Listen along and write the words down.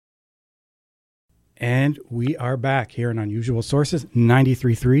And we are back here on Unusual Sources,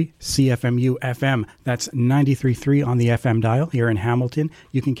 93.3 CFMU FM. That's 93.3 on the FM dial here in Hamilton.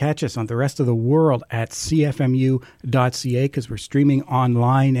 You can catch us on the rest of the world at cfmu.ca because we're streaming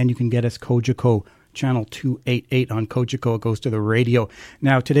online, and you can get us Kojiko Channel 288 on Kojiko. It goes to the radio.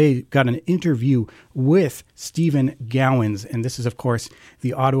 Now, today, got an interview with Stephen Gowans, and this is, of course,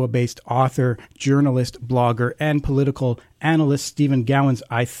 the Ottawa-based author, journalist, blogger, and political analyst, Stephen Gowans.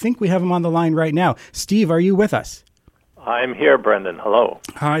 I think we have him on the line right now. Steve, are you with us? I'm here, Brendan. Hello.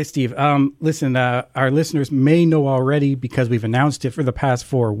 Hi, Steve. Listen, our listeners may know already because we've announced it for the past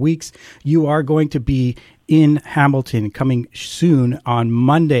 4 weeks. You are going to be in Hamilton coming soon on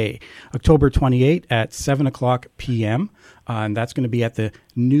Monday, October 28th at 7 o'clock p.m. And that's going to be at the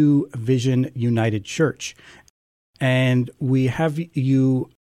New Vision United Church. And we have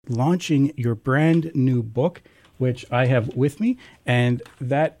you launching your brand new book, which I have with me. And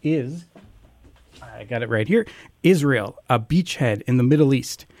that is, I got it right here, Israel, a Beachhead in the Middle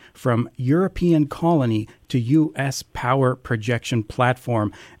East, from European colony to U.S. power projection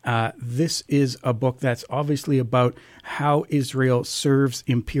platform. This is a book that's obviously about how Israel serves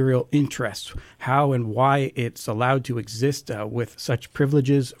imperial interests, how and why it's allowed to exist with such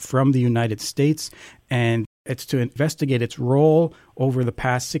privileges from the United States, and it's to investigate its role over the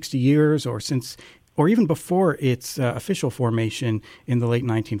past 60 years or even before its official formation in the late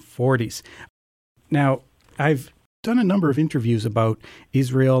 1940s. Now, I've done a number of interviews about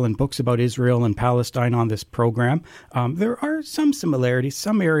Israel and books about Israel and Palestine on this program. There are some similarities,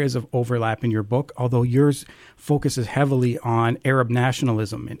 some areas of overlap in your book, although yours focuses heavily on Arab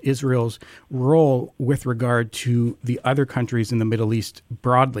nationalism and Israel's role with regard to the other countries in the Middle East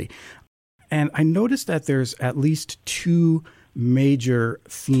broadly. And I noticed that there's at least two major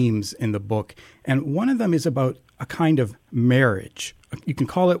themes in the book, and one of them is about a kind of marriage. You can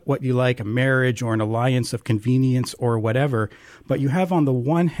call it what you like, a marriage or an alliance of convenience or whatever, but you have on the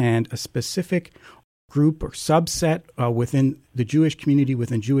one hand a specific group or subset within the Jewish community,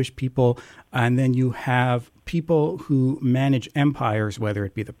 within Jewish people, and then you have people who manage empires, whether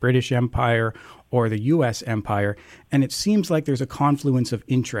it be the British Empire or the U.S. Empire, and it seems like there's a confluence of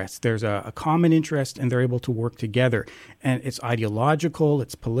interests. There's a common interest, and they're able to work together. And it's ideological,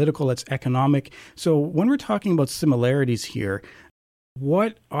 it's political, it's economic. So when we're talking about similarities here,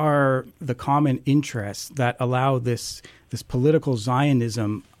 what are the common interests that allow this political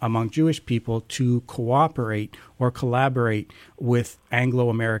Zionism among Jewish people to cooperate or collaborate with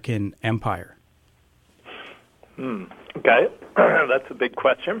Anglo-American empire? Okay, that's a big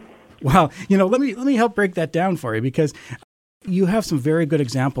question. Well, let me help break that down for you, because you have some very good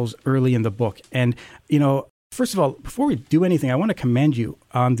examples early in the book. And, first of all, before we do anything, I want to commend you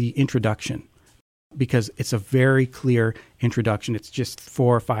on the introduction, because it's a very clear introduction. It's just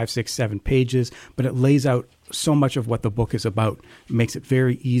 4, 5, 6, 7 pages, but it lays out so much of what the book is about. It makes it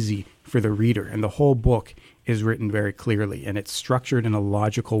very easy for the reader. And the whole book is written very clearly, and it's structured in a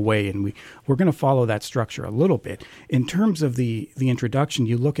logical way. And we're going to follow that structure a little bit. In terms of the introduction,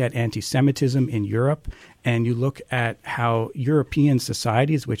 you look at anti-Semitism in Europe, and you look at how European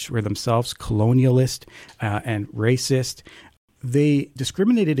societies, which were themselves colonialist and racist, they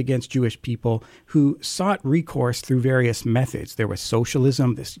discriminated against Jewish people who sought recourse through various methods. There was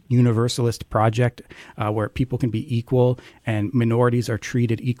socialism, this universalist project where people can be equal and minorities are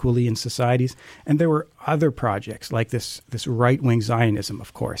treated equally in societies. And there were other projects like this right-wing Zionism,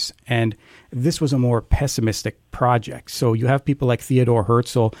 of course. And this was a more pessimistic project. So you have people like Theodor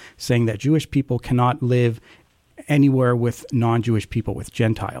Herzl saying that Jewish people cannot live anywhere with non-Jewish people, with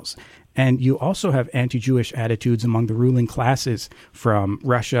Gentiles. And you also have anti-Jewish attitudes among the ruling classes from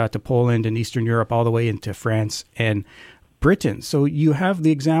Russia to Poland and Eastern Europe all the way into France and Britain. So you have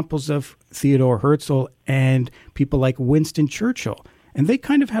the examples of Theodor Herzl and people like Winston Churchill. And they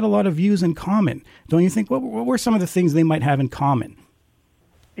kind of had a lot of views in common. Don't you think? What were some of the things they might have in common?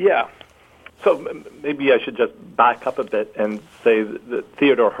 Yeah. So maybe I should just back up a bit and say that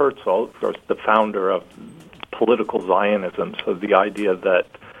Theodor Herzl, of course, the founder of political Zionism, so the idea that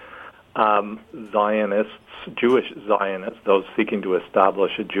Zionists, Jewish Zionists, those seeking to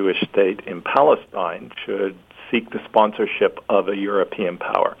establish a Jewish state in Palestine, should seek the sponsorship of a European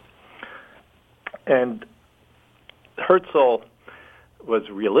power. And Herzl was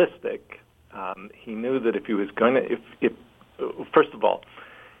realistic. He knew that if he was going to, first of all,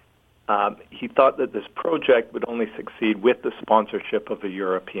 he thought that this project would only succeed with the sponsorship of a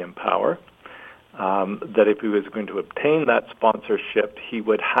European power. That if he was going to obtain that sponsorship, he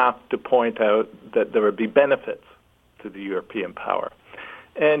would have to point out that there would be benefits to the European power.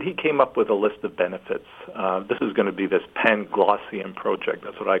 And he came up with a list of benefits. This is going to be this Panglossium project.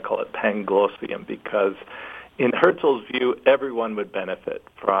 That's what I call it, Panglossium, because in Herzl's view, everyone would benefit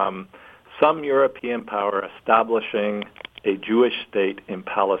from some European power establishing a Jewish state in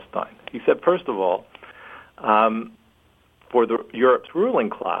Palestine. He said, first of all, for Europe's ruling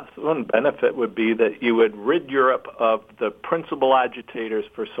class, one benefit would be that you would rid Europe of the principal agitators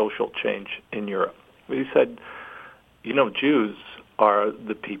for social change in Europe. He said, Jews are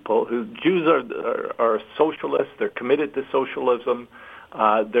the people Jews are socialists. They're committed to socialism.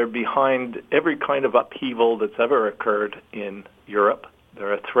 They're behind every kind of upheaval that's ever occurred in Europe.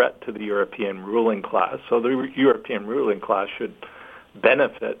 They're a threat to the European ruling class. So the European ruling class should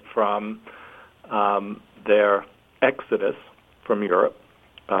benefit from their exodus from Europe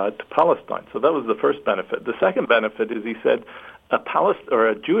to Palestine. So that was the first benefit. The second benefit is, he said, a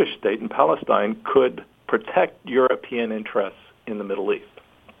Jewish state in Palestine could protect European interests in the Middle East.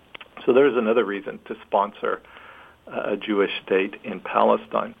 So there's another reason to sponsor a Jewish state in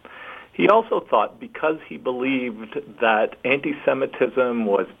Palestine. He also thought, because he believed that anti-Semitism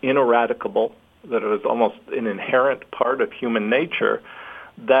was ineradicable, that it was almost an inherent part of human nature,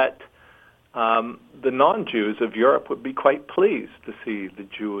 that the non-Jews of Europe would be quite pleased to see the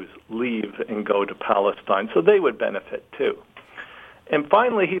Jews leave and go to Palestine, so they would benefit too. And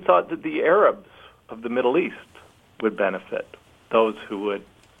finally, he thought that the Arabs of the Middle East would benefit, those who would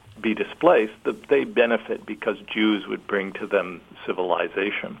be displaced, that they benefit because Jews would bring to them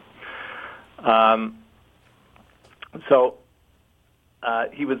civilization. So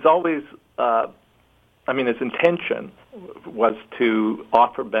he was always, his intention was to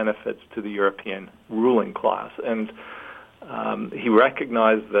offer benefits to the European ruling class. And he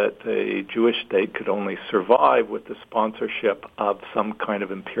recognized that a Jewish state could only survive with the sponsorship of some kind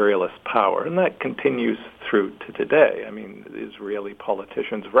of imperialist power. And that continues through to today. Israeli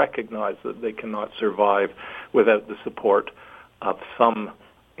politicians recognize that they cannot survive without the support of some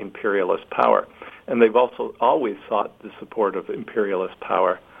imperialist power. And they've also always sought the support of imperialist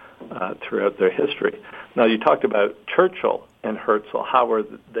power throughout their history. Now, you talked about Churchill and Herzl. How were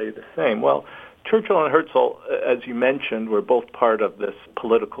they the same? Well, Churchill and Herzl, as you mentioned, were both part of this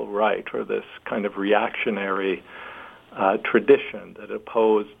political right, or this kind of reactionary tradition that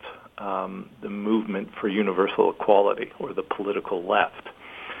opposed the movement for universal equality, or the political left.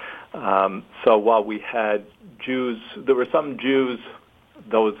 So while we had Jews, there were some Jews,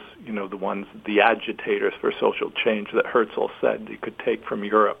 those, the agitators for social change that Herzl said you could take from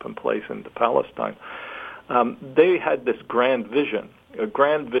Europe and place into Palestine. They had this grand vision, a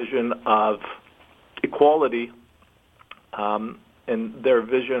grand vision of equality, and their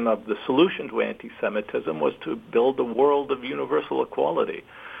vision of the solution to anti-Semitism was to build a world of universal equality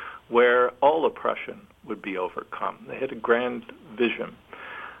where all oppression would be overcome. They had a grand vision.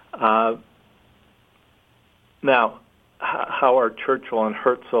 Now, how are Churchill and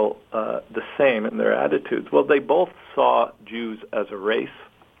Herzl the same in their attitudes? Well, they both saw Jews as a race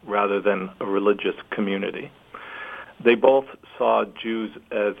rather than a religious community. They both saw Jews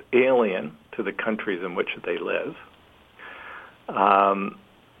as alien to the countries in which they live.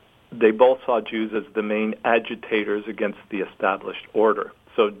 They both saw Jews as the main agitators against the established order.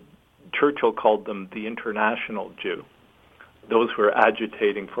 So Churchill called them the international Jew, those who are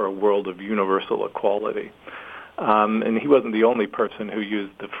agitating for a world of universal equality. And he wasn't the only person who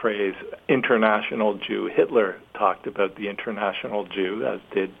used the phrase international Jew. Hitler talked about the international Jew, as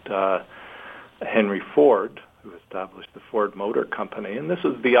did Henry Ford, who established the Ford Motor Company. And this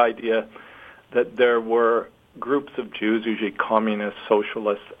was the idea that there were groups of Jews, usually communists,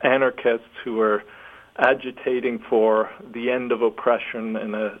 socialists, anarchists, who were agitating for the end of oppression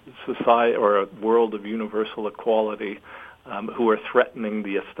in a society or a world of universal equality, who were threatening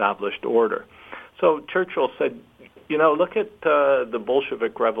the established order. So Churchill said, look at the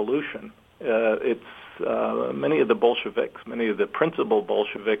Bolshevik Revolution. Many of the Bolsheviks, many of the principal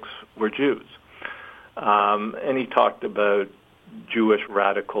Bolsheviks were Jews. And he talked about Jewish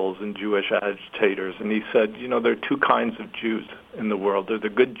radicals and Jewish agitators. And he said, there are two kinds of Jews in the world. There are the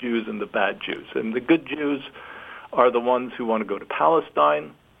good Jews and the bad Jews. And the good Jews are the ones who want to go to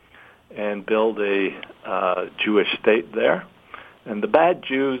Palestine and build a Jewish state there. And the bad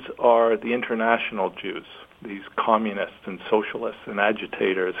Jews are the international Jews, these communists and socialists and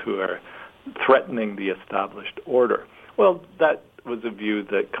agitators who are threatening the established order. Well, that was a view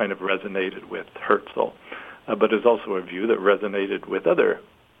that kind of resonated with Herzl, but is also a view that resonated with other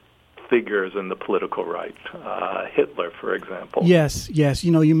figures in the political right, Hitler, for example. Yes.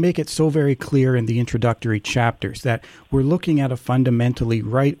 You make it so very clear in the introductory chapters that we're looking at a fundamentally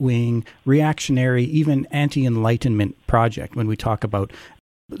right-wing, reactionary, even anti-Enlightenment project when we talk about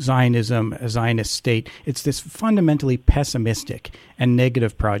Zionism, a Zionist state. It's this fundamentally pessimistic and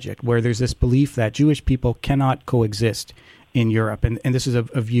negative project where there's this belief that Jewish people cannot coexist in Europe. And this is a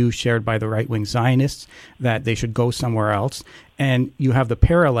view shared by the right-wing Zionists, that they should go somewhere else. And you have the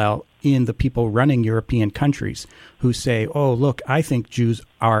parallel in the people running European countries who say, oh, look, I think Jews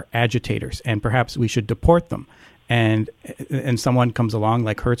are agitators and perhaps we should deport them. And someone comes along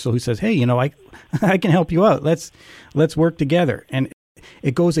like Herzl who says, hey, I can help you out. Let's work together. And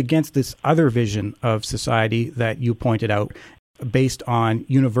it goes against this other vision of society that you pointed out, based on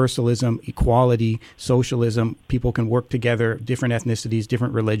universalism, equality, socialism. People can work together, different ethnicities,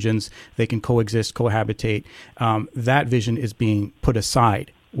 different religions. They can coexist, cohabitate. That vision is being put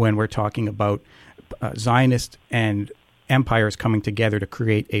aside when we're talking about Zionist and empires coming together to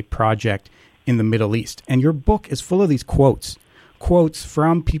create a project in the Middle East. And your book is full of these quotes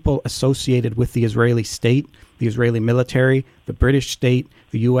from people associated with the Israeli state, the Israeli military, the British state,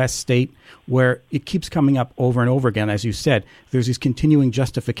 the U.S. state, where it keeps coming up over and over again. As you said, there's these continuing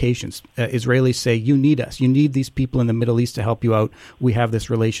justifications. Israelis say, you need us. You need these people in the Middle East to help you out. We have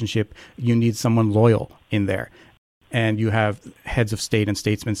this relationship. You need someone loyal in there. And you have heads of state and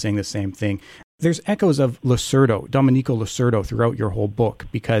statesmen saying the same thing. There's echoes of Domenico Lucerdo throughout your whole book,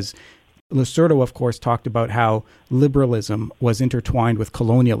 because Lucerdo, of course, talked about how liberalism was intertwined with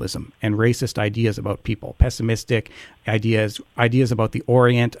colonialism and racist ideas about people, pessimistic ideas about the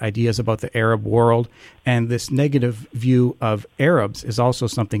Orient, ideas about the Arab world. And this negative view of Arabs is also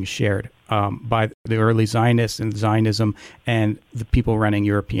something shared by the early Zionists and Zionism and the people running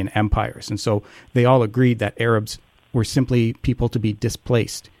European empires. And so they all agreed that Arabs were simply people to be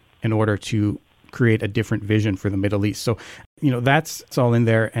displaced in order to create a different vision for the Middle East. So, that's all in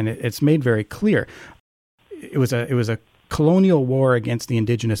there, and it's made very clear. It was a colonial war against the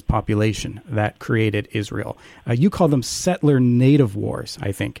indigenous population that created Israel. You call them settler native wars,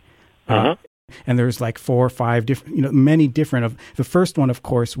 I think. And there's like 4 or 5 different, many different. The first one, of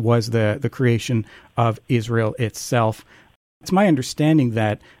course, was the creation of Israel itself. It's my understanding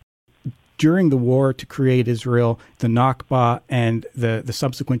that during the war to create Israel, the Nakba and the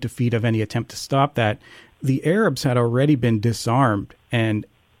subsequent defeat of any attempt to stop that, the Arabs had already been disarmed and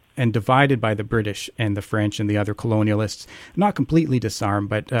divided by the British and the French and the other colonialists. Not completely disarmed,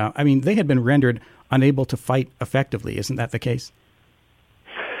 but they had been rendered unable to fight effectively. Isn't that the case?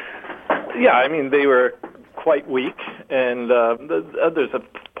 Yeah, they were quite weak, and others have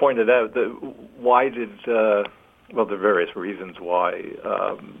pointed out that why did... there are various reasons why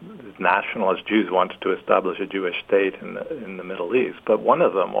nationalist Jews wanted to establish a Jewish state in the Middle East, but one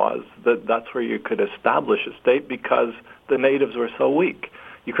of them was that that's where you could establish a state because the natives were so weak.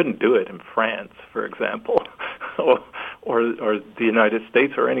 You couldn't do it in France, for example, or the United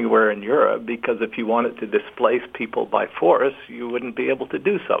States or anywhere in Europe, because if you wanted to displace people by force, you wouldn't be able to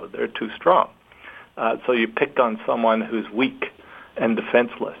do so. They're too strong. So you picked on someone who's weak and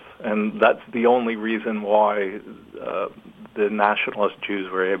defenseless. And that's the only reason why the nationalist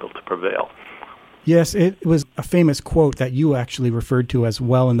Jews were able to prevail. Yes, it was a famous quote that you actually referred to as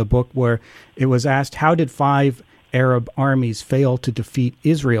well in the book, where it was asked, how did 5 Arab armies fail to defeat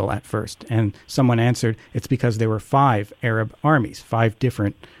Israel at first? And someone answered, it's because there were 5 Arab armies, 5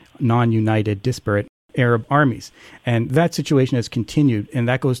 different non-united, disparate Arab armies. And that situation has continued, and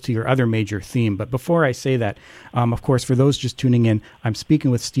that goes to your other major theme. But before I say that, of course, for those just tuning in, I'm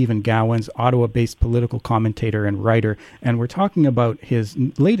speaking with Stephen Gowans, Ottawa-based political commentator and writer, and we're talking about his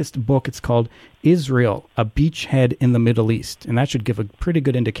latest book. It's called Israel, a Beachhead in the Middle East, and that should give a pretty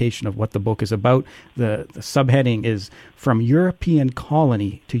good indication of what the book is about. The subheading is From European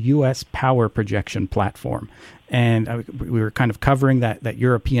Colony to U.S. Power Projection Platform. And we were kind of covering that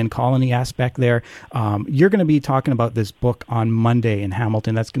European colony aspect there. You're going to be talking about this book on Monday in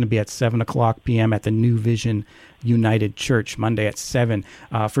Hamilton. That's going to be at 7 o'clock p.m. at the New Vision United Church, Monday at 7.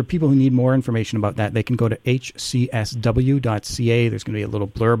 For people who need more information about that, they can go to hcsw.ca. There's going to be a little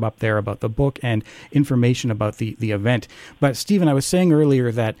blurb up there about the book and information about the event. But, Stephen, I was saying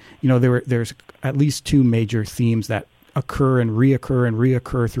earlier that, there's at least 2 major themes that occur and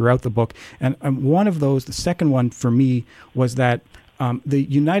reoccur throughout the book. And one of those, the second one for me, was that the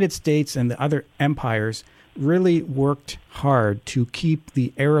United States and the other empires really worked hard to keep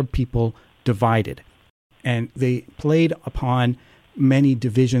the Arab people divided. And they played upon many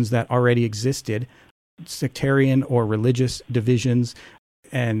divisions that already existed, sectarian or religious divisions,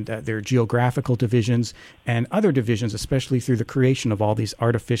 and their geographical divisions and other divisions, especially through the creation of all these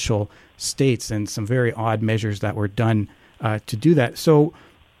artificial states and some very odd measures that were done to do that. So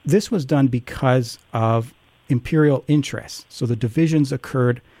this was done because of imperial interests. So the divisions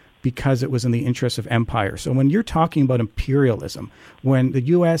occurred because it was in the interest of empire. So when you're talking about imperialism, when the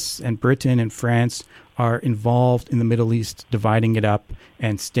U.S. and Britain and France are involved in the Middle East, dividing it up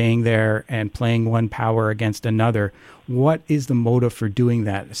and staying there and playing one power against another, what is the motive for doing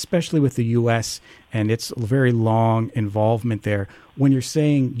that, especially with the U.S. and its very long involvement there? When you're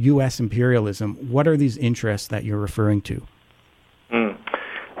saying U.S. imperialism, what are these interests that you're referring to?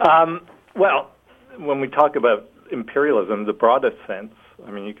 Well, when we talk about imperialism, the broadest sense,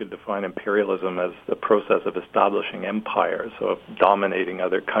 I mean, you could define imperialism as the process of establishing empires, of dominating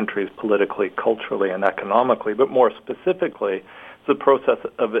other countries politically, culturally, and economically. But more specifically, it's the process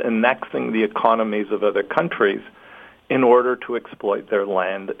of annexing the economies of other countries in order to exploit their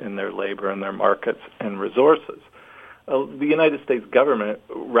land and their labor and their markets and resources. The United States government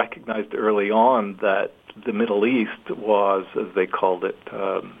recognized early on that the Middle East was, as they called it,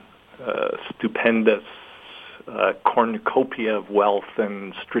 stupendous cornucopia of wealth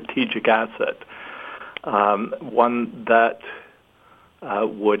and strategic asset, one that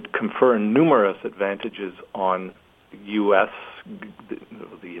would confer numerous advantages on U.S.,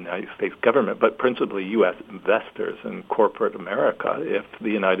 the United States government, but principally U.S. investors and corporate America if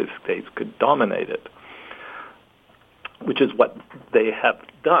the United States could dominate it, which is what they have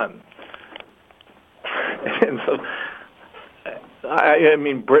done. And so, I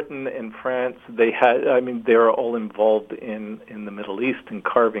mean, Britain and France, they're all involved in the Middle East and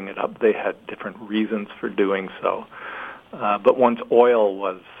carving it up. They had different reasons for doing so. But once oil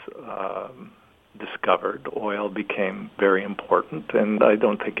was discovered, oil became very important, and I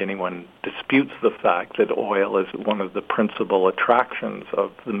don't think anyone disputes the fact that oil is one of the principal attractions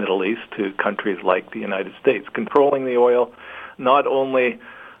of the Middle East to countries like the United States. Controlling the oil, not only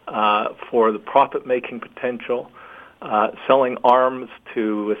for the profit-making potential, selling arms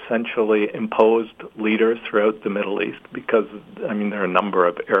to essentially imposed leaders throughout the Middle East, because, I mean, there are a number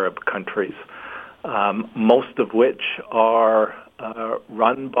of Arab countries, most of which are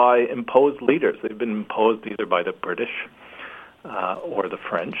run by imposed leaders. They've been imposed either by the British or the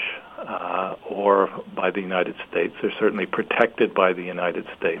French or by the United States. They're certainly protected by the United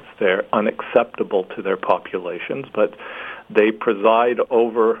States. They're unacceptable to their populations, but they preside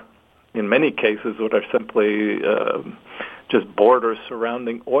over, in many cases, what are simply just borders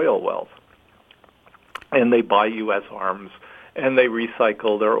surrounding oil wells. And they buy U.S. arms, and they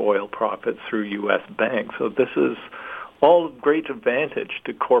recycle their oil profits through U.S. banks. So this is all of great advantage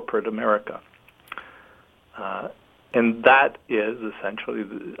to corporate America. And that is essentially,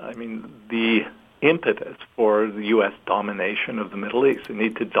 the impetus for the U.S. domination of the Middle East. They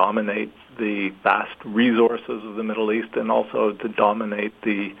need to dominate the vast resources of the Middle East and also to dominate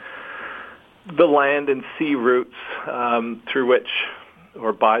the land and sea routes through which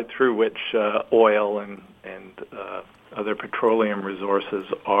oil and other petroleum resources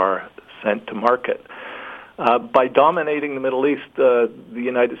are sent to market. By dominating the Middle East, the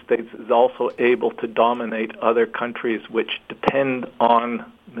United States is also able to dominate other countries which depend on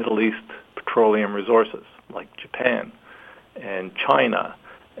Middle East petroleum resources, like Japan and China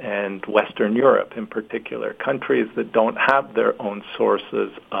and Western Europe in particular, countries that don't have their own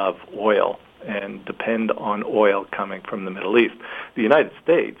sources of oil and depend on oil coming from the Middle East. The United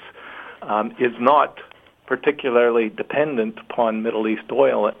States is not particularly dependent upon Middle East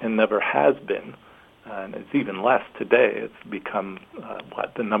oil and never has been. And it's even less today. It's become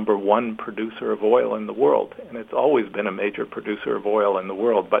the number one producer of oil in the world, and it's always been a major producer of oil in the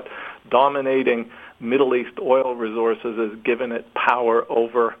world. But dominating Middle East oil resources has given it power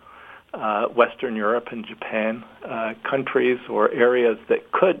over Western Europe and Japan, countries or areas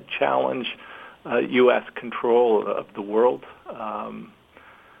that could challenge U.S. control of the world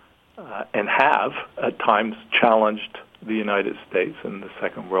and have at times challenged the United States in the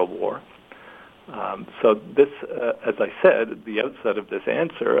Second World War. So this, as I said at the outset of this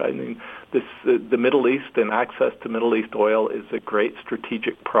answer, the Middle East and access to Middle East oil is a great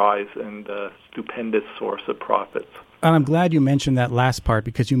strategic prize and a stupendous source of profits. And I'm glad you mentioned that last part,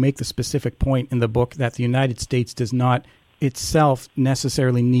 because you make the specific point in the book that the United States does not itself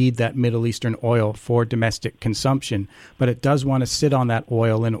necessarily need that Middle Eastern oil for domestic consumption, but it does want to sit on that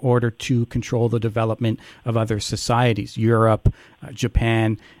oil in order to control the development of other societies, Europe,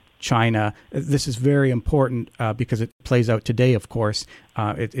 Japan, China. This is very important because it plays out today, of course.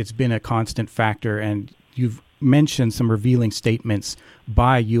 It's been a constant factor, and you've mentioned some revealing statements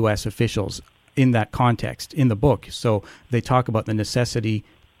by U.S. officials in that context in the book. So they talk about the necessity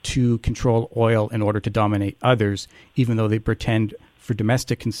to control oil in order to dominate others, even though they pretend for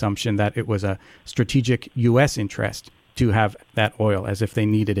domestic consumption that it was a strategic U.S. interest to have that oil as if they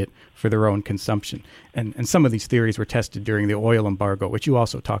needed it for their own consumption. And some of these theories were tested during the oil embargo, which you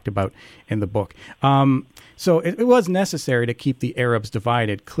also talked about in the book. So it was necessary to keep the Arabs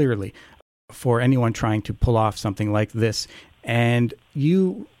divided, clearly, for anyone trying to pull off something like this. And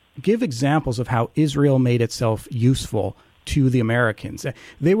you give examples of how Israel made itself useful to the Americans.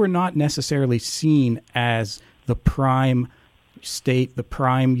 They were not necessarily seen as the prime state, the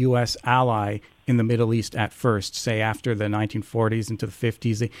prime U.S. ally in the Middle East at first, say after the 1940s into the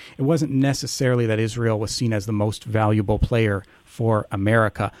 50s. It wasn't necessarily that Israel was seen as the most valuable player for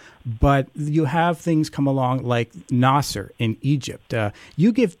America. But you have things come along like Nasser in Egypt.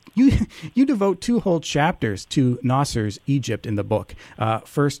 You devote 2 whole chapters to Nasser's Egypt in the book,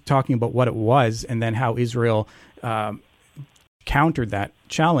 first talking about what it was and then how Israel countered that,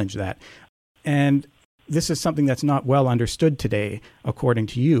 challenged that. And this is something that's not well understood today, according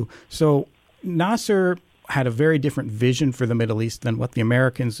to you. So Nasser had a very different vision for the Middle East than what the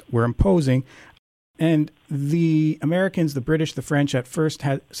Americans were imposing. And the Americans, the British, the French at first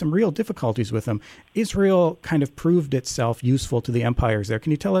had some real difficulties with him. Israel kind of proved itself useful to the empires there. Can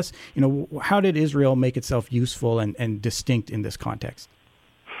you tell us, how did Israel make itself useful and distinct in this context?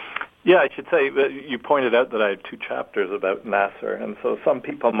 Yeah, I should say that you pointed out that I have 2 chapters about Nasser, and so some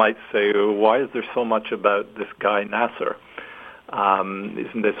people might say, why is there so much about this guy Nasser?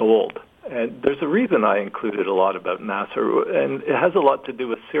 Isn't this old? And there's a reason I included a lot about Nasser, and it has a lot to do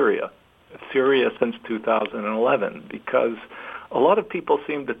with Syria since 2011, because a lot of people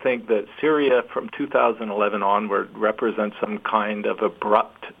seem to think that Syria from 2011 onward represents some kind of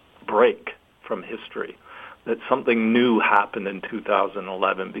abrupt break from history, that something new happened in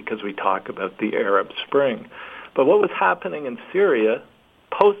 2011 because we talk about the Arab Spring. But what was happening in Syria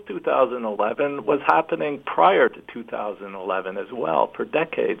post-2011 was happening prior to 2011 as well, for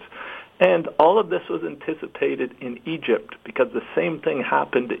decades. And all of this was anticipated in Egypt because the same thing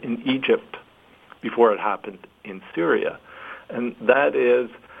happened in Egypt before it happened in Syria. And that is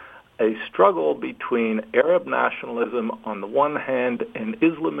a struggle between Arab nationalism on the one hand and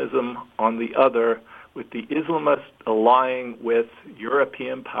Islamism on the other, with the Islamists allying with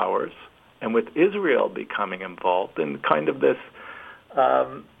European powers and with Israel becoming involved in kind of this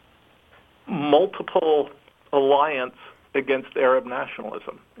multiple alliance against Arab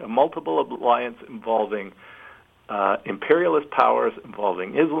nationalism, a multiple alliance involving imperialist powers,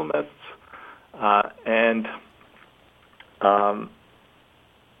 involving Islamists, and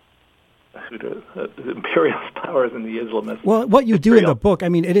imperialist powers and the Islamists. Well, what you do in the book, I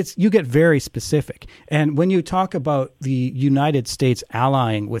mean, you get very specific. And when you talk about the United States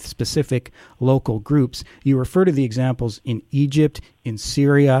allying with specific local groups, you refer to the examples in Egypt, in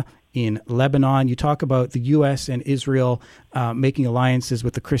Syria, in Lebanon. You talk about the U.S. and Israel making alliances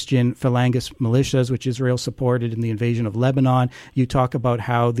with the Christian Falangist militias, which Israel supported in the invasion of Lebanon. You talk about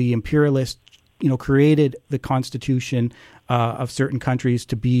how the imperialists, created the constitution of certain countries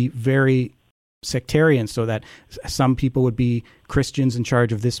to be very sectarian, so that some people would be Christians in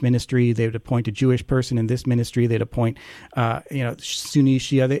charge of this ministry. They would appoint a Jewish person in this ministry. They'd appoint, Sunni,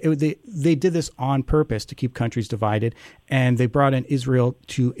 Shia. They did this on purpose to keep countries divided, and they brought in Israel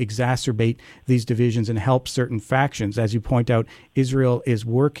to exacerbate these divisions and help certain factions. As you point out, Israel is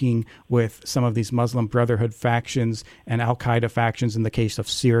working with some of these Muslim Brotherhood factions and Al-Qaeda factions in the case of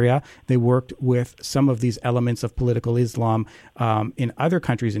Syria. They worked with some of these elements of political Islam in other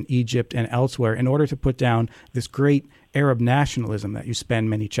countries in Egypt and elsewhere in order to put down this great Arab nationalism that you spend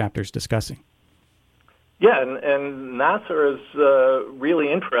many chapters discussing. Yeah, and Nasser is really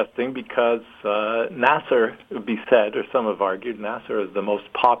interesting because Nasser, it would be said, or some have argued, Nasser is the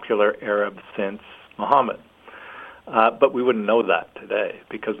most popular Arab since Muhammad. But we wouldn't know that today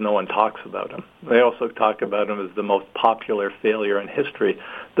because no one talks about him. They also talk about him as the most popular failure in history.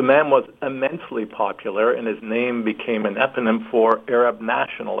 The man was immensely popular, and his name became an eponym for Arab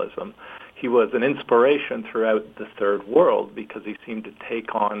nationalism. He was an inspiration throughout the Third World because he seemed to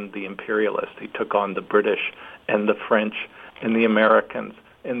take on the imperialists. He took on the British and the French and the Americans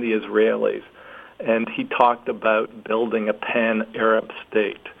and the Israelis. And he talked about building a pan-Arab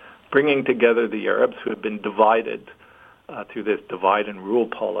state, bringing together the Arabs who had been divided through this divide and rule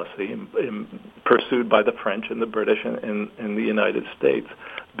policy pursued by the French and the British and the United States,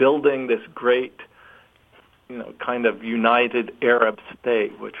 building this great kind of united Arab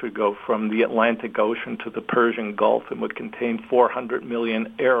state, which would go from the Atlantic Ocean to the Persian Gulf and would contain 400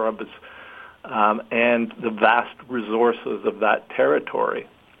 million Arabs and the vast resources of that territory.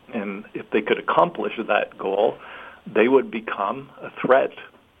 And if they could accomplish that goal, they would become a threat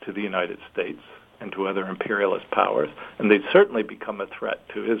to the United States and to other imperialist powers, and they'd certainly become a threat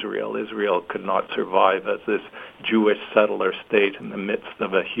to Israel. Israel could not survive as this Jewish settler state in the midst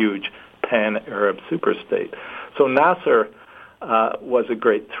of a huge pan-Arab superstate. So Nasser was a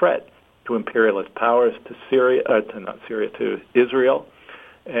great threat to imperialist powers, to Israel.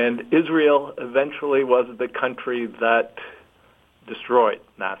 And Israel eventually was the country that destroyed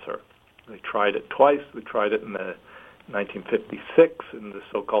Nasser. They tried it twice. They tried it in the 1956 in the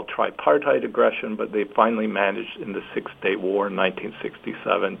so-called tripartite aggression, but they finally managed in the Six-Day War in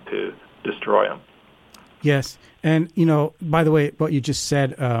 1967 to destroy him. Yes. And, by the way, what you just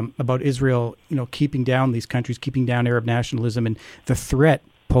said about Israel, keeping down these countries, keeping down Arab nationalism and the threat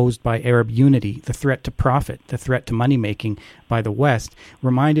posed by Arab unity, the threat to profit, the threat to money-making by the West,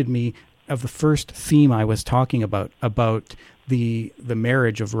 reminded me of the first theme I was talking about the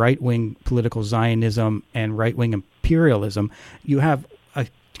marriage of right-wing political Zionism and right-wing imperialism. You have a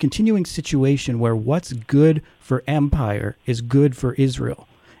continuing situation where what's good for empire is good for Israel,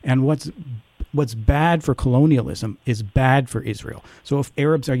 and what's bad for colonialism is bad for Israel. So if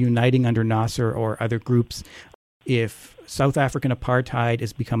Arabs are uniting under Nasser or other groups, if South African apartheid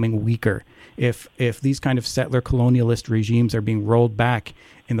is becoming weaker, if these kind of settler colonialist regimes are being rolled back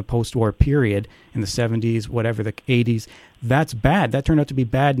in the post-war period, in the 70s, whatever, the 80s, that's bad. That turned out to be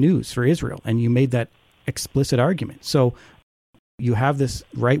bad news for Israel, and you made that explicit argument. So you have this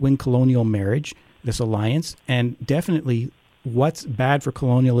right-wing colonial marriage, this alliance, and definitely what's bad for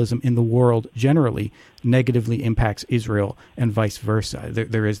colonialism in the world generally negatively impacts Israel and vice versa.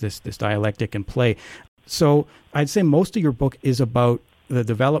 There is this dialectic in play. So I'd say most of your book is about the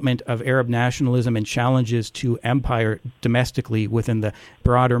development of Arab nationalism and challenges to empire domestically within the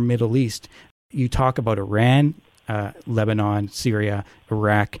broader Middle East. You talk about Iran, Lebanon, Syria,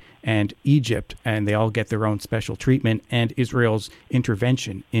 Iraq, and Egypt, and they all get their own special treatment, and Israel's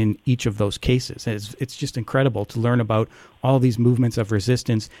intervention in each of those cases. It's just incredible to learn about all these movements of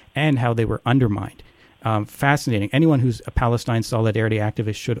resistance and how they were undermined. Fascinating. Anyone who's a Palestine solidarity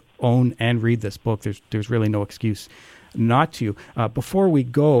activist should own and read this book. There's really no excuse not to. Before we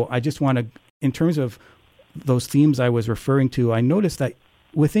go, I just want to, in terms of those themes I was referring to, I noticed that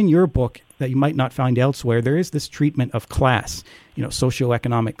within your book that you might not find elsewhere, there is this treatment of class,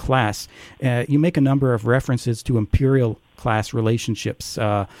 socioeconomic class. You make a number of references to imperial class relationships.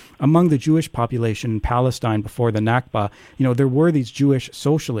 Among the Jewish population in Palestine before the Nakba, there were these Jewish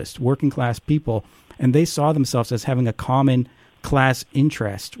socialists, working class people, and they saw themselves as having a common class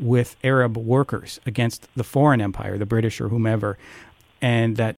interest with Arab workers against the foreign empire, the British or whomever,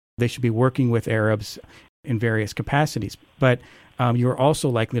 and that they should be working with Arabs in various capacities. But you're also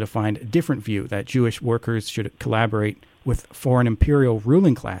likely to find a different view, that Jewish workers should collaborate with foreign imperial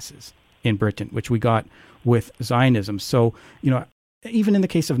ruling classes in Britain, which we got with Zionism. So, even in the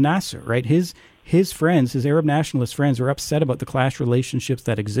case of Nasser, right, his friends, his Arab nationalist friends, were upset about the class relationships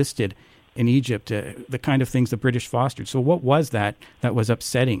that existed in Egypt, the kind of things the British fostered. So what was that was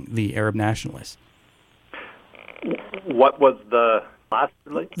upsetting the Arab nationalists? What was the class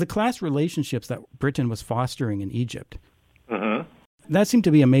relationship? The class relationships that Britain was fostering in Egypt. Mm-hmm. That seemed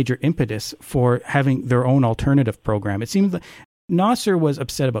to be a major impetus for having their own alternative program. It seemed that Nasser was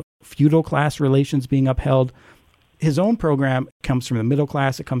upset about feudal class relations being upheld. His own program comes from the middle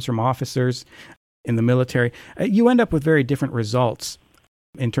class. It comes from officers in the military. You end up with very different results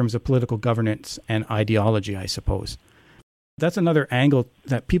in terms of political governance and ideology, I suppose. That's another angle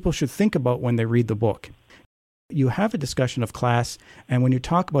that people should think about when they read the book. You have a discussion of class, and when you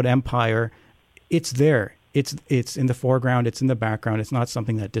talk about empire, it's there. It's in the foreground, it's in the background, it's not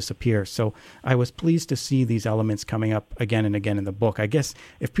something that disappears. So I was pleased to see these elements coming up again and again in the book. I guess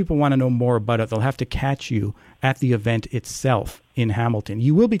if people want to know more about it, they'll have to catch you at the event itself in Hamilton.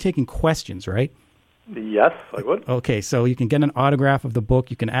 You will be taking questions, right? Yes, I would. Okay, so you can get an autograph of the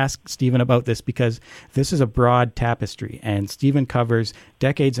book. You can ask Stephen about this because this is a broad tapestry, and Stephen covers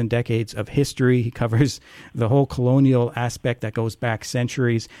decades and decades of history. He covers the whole colonial aspect that goes back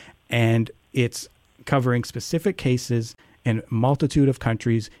centuries, and it's covering specific cases in a multitude of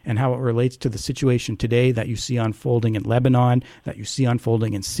countries and how it relates to the situation today that you see unfolding in Lebanon, that you see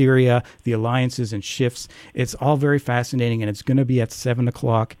unfolding in Syria, the alliances and shifts. It's all very fascinating, and it's going to be at 7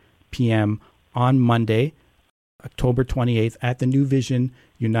 o'clock p.m. on Monday, October 28th, at the New Vision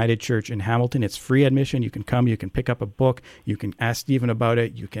United Church in Hamilton. It's free admission. You can come. You can pick up a book. You can ask Stephen about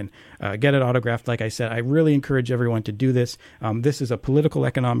it. You can get it autographed. Like I said, I really encourage everyone to do this. This is a political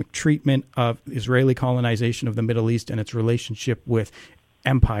economic treatment of Israeli colonization of the Middle East and its relationship with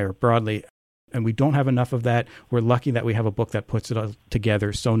empire broadly. And we don't have enough of that. We're lucky that we have a book that puts it all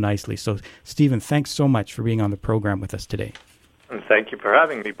together so nicely. So, Stephen, thanks so much for being on the program with us today. And thank you for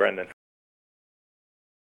having me, Brendan.